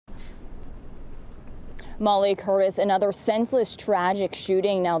Molly Curtis, another senseless, tragic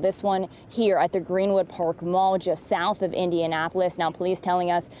shooting. Now this one here at the Greenwood Park Mall just south of Indianapolis. Now police telling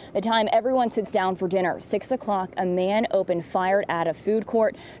us the time everyone sits down for dinner, 6 o'clock, a man opened fire at a food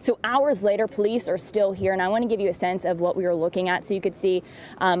court. So hours later, police are still here. And I want to give you a sense of what we were looking at. So you could see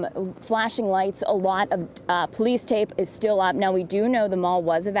flashing lights. A lot of police tape is still up. Now we do know the mall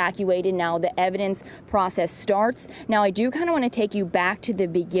was evacuated. Now the evidence process starts. Now I do kind of want to take you back to the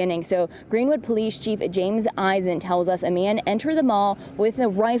beginning. So Greenwood Police Chief James Eisen tells us a man entered the mall with a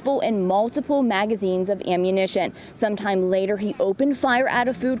rifle and multiple magazines of ammunition. Sometime later, he opened fire at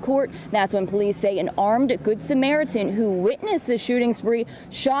a food court. That's when police say an armed Good Samaritan who witnessed the shooting spree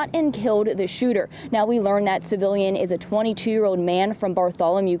shot and killed the shooter. Now we learned that civilian is a 22-year-old man from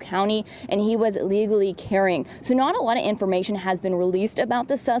Bartholomew County, and he was legally carrying. So not a lot of information has been released about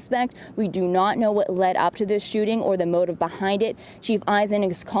the suspect. We do not know what led up to this shooting or the motive behind it. Chief Eisen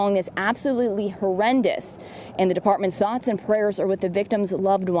is calling this absolutely horrendous. And the department's thoughts and prayers are with the victims'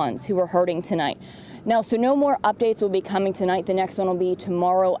 loved ones who are hurting tonight. Now, so no more updates will be coming tonight. The next one will be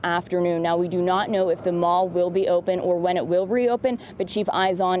tomorrow afternoon. Now, we do not know if the mall will be open or when it will reopen, but Chief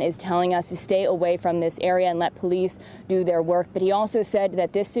Eisen is telling us to stay away from this area and let police do their work. But he also said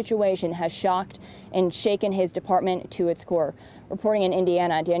that this situation has shocked and shaken his department to its core. Reporting in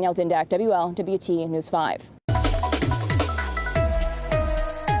Indiana, Danielle Dindak, WLWT News 5.